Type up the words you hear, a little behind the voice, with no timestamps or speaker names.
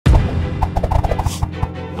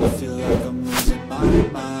I feel like I'm losing my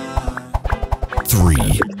mind.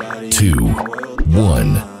 3, 2,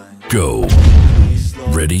 1, go.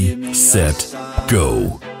 Ready, set,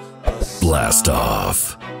 go. Blast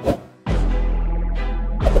off. I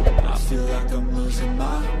feel like I'm losing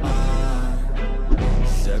my mind.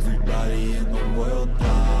 Is everybody in the world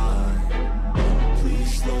blind?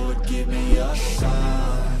 Please, Lord, give me a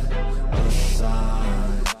sign, a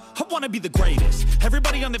sign. I wanna be the greatest.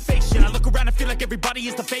 Everybody on the fake shit. I look around and feel like everybody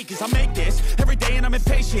is the fakest. I make this every day and I'm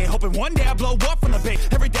impatient, hoping one day I blow up from the base.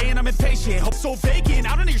 Every day and I'm impatient, hope so vacant.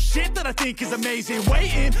 I don't hear shit that I think is amazing.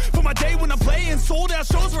 Waiting for my day when I'm playing sold out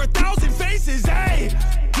shows for 1,000 faces. Hey,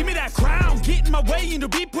 give me that crown, get in my way and to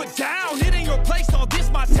be put down. It ain't your place, all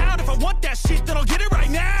this my town. If I want that shit, then I'll get it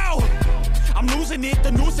right now. I'm losing it,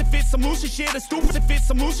 the noose it fits, some losing shit. A stupid it fits,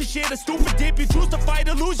 some losing shit. A stupid dip, you choose to fight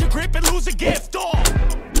or lose your grip and lose a gift. Oh.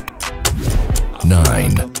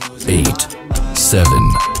 9, 8,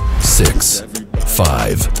 7, 6,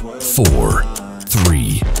 5, 4,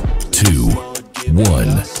 3, 2,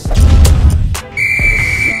 1.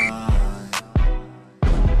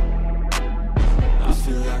 I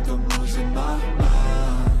feel like I'm losing my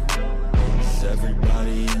mind. Is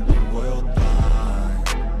everybody in the world blind?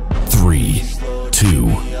 3, 2,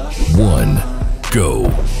 1, go.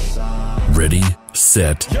 Ready,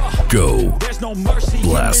 set, go. There's no mercy.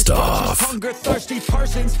 Blast off. Hunger thirsty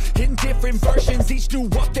persons in different versions. Each new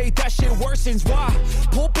update, that shit worsens. Why?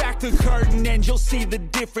 Pull back the curtain and you'll see the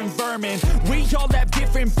different vermin. We all have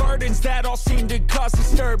different burdens that all seem to cause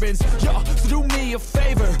disturbance. Yo, so do me a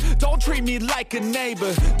favor, don't treat me like a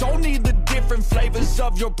neighbor. Don't need the different flavors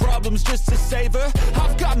of your problems just to savor.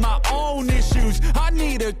 I've got my own issues, I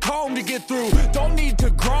need a comb to get through. Don't need to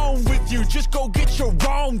groan with you, just go get your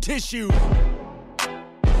own tissue.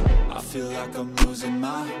 I feel like I'm losing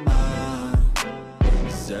my mind.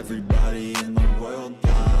 Is everybody in the world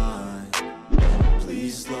blind?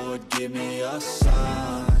 Please, Lord, give me a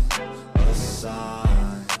sign, a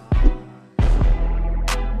sign.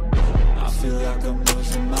 I feel like I'm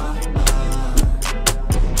losing my mind.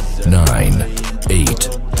 9, 8,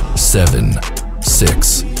 7,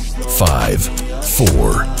 6, 5,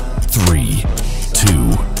 4, 3,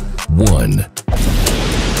 2, 1.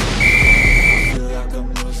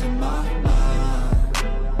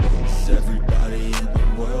 Everybody in the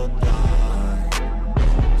world blind.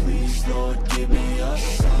 Please, Lord, give me a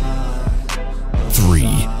sign, a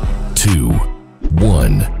 3, 2,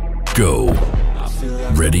 1, go.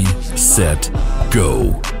 Ready, set,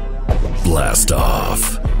 go. Blast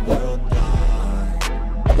off. world blind.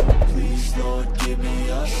 Please, Lord, give me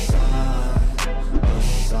a sign, a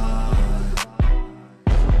sign.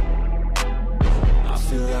 I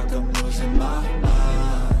feel like I'm losing my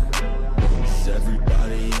mind. Is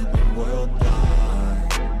everybody in the world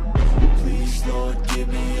blind? Please, Lord, give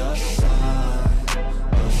me a sign,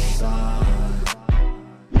 a sign.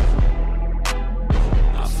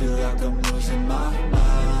 I feel like I'm losing my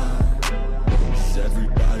mind. Is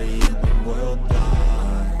everybody in the world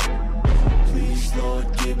blind? Please, Lord,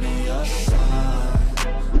 give me a sign,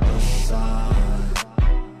 a sign.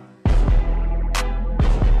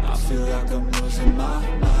 I feel like I'm losing my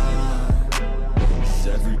mind. Is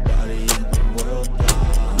everybody in the world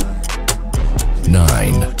blind?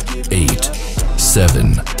 9, 8,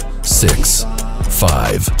 7, 6,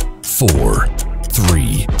 5, 4,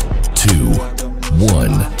 3, 2,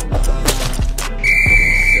 1.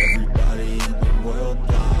 Everybody in the world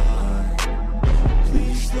blind.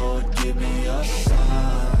 Please, Lord, give me a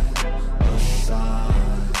sign, a sign.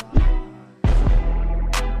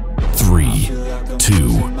 3, 2,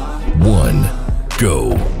 1,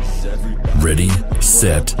 go. Ready,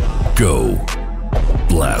 set, go.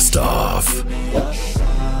 Blast off. A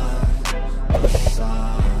sign, a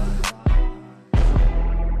sign.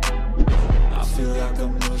 I feel like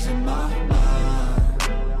I'm losing my mind.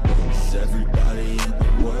 Is everybody in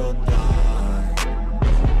the world blind?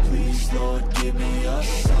 Please, Lord, give me a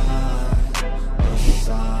sign, a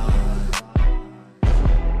sign.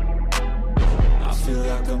 I feel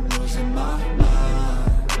like I'm losing my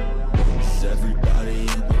mind. Is everybody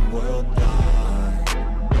in the world blind?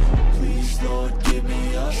 Please, Lord, give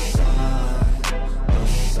me a sign, a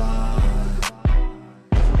sign.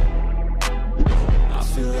 I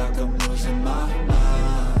feel like I'm losing my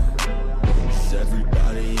mind. Is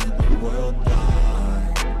everybody in the world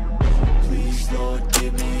blind? Please, Lord,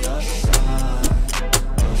 give me a sign,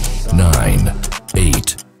 a sign. 9,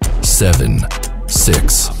 8, 7,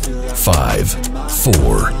 6, 5,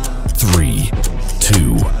 4, 3,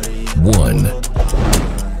 2, 1.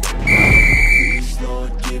 Please,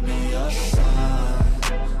 Lord, give me a sign,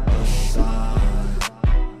 a sign.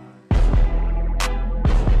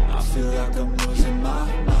 like I'm losing my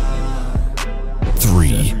mind.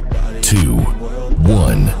 3, 2,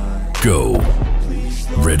 1, go.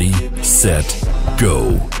 Ready, set,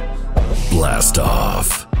 go. Blast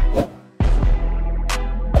off. I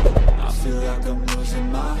feel like I'm losing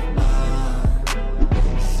my mind.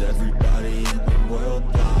 Is everybody in the world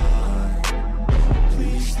blind?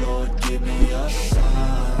 Please, Lord, give me a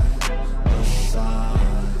sign, a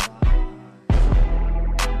sign.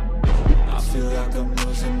 I feel like I'm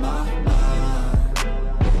losing my mind.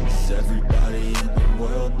 Is everybody in the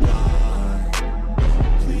world blind?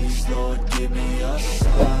 Please, Lord, give me a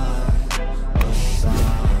sign, a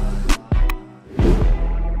sign.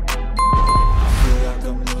 I feel like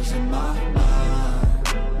I'm losing my mind.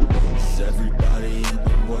 Is everybody in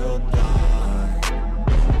the world blind?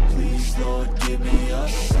 Please, Lord, give me a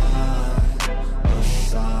sign, a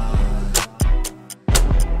sign.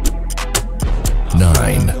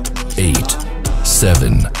 9, 8,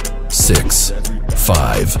 7, 6,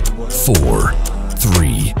 5, 4,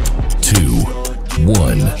 3, 2,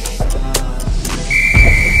 1.